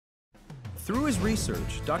Through his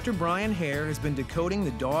research, Dr. Brian Hare has been decoding the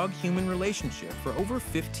dog-human relationship for over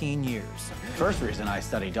 15 years. First reason I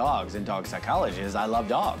study dogs and dog psychology is I love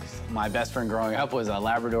dogs. My best friend growing up was a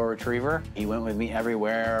Labrador Retriever. He went with me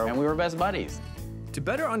everywhere, and we were best buddies. To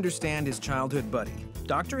better understand his childhood buddy,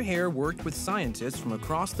 Dr. Hare worked with scientists from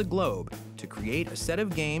across the globe to create a set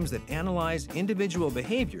of games that analyze individual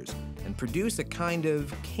behaviors and produce a kind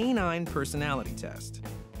of canine personality test.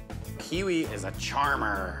 Kiwi is a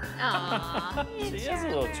charmer. Aww, She is a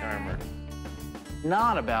little charmer.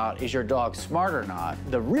 Not about is your dog smart or not.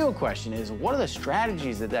 The real question is, what are the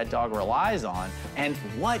strategies that dog relies on, and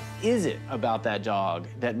what is it about that dog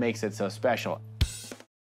that makes it so special?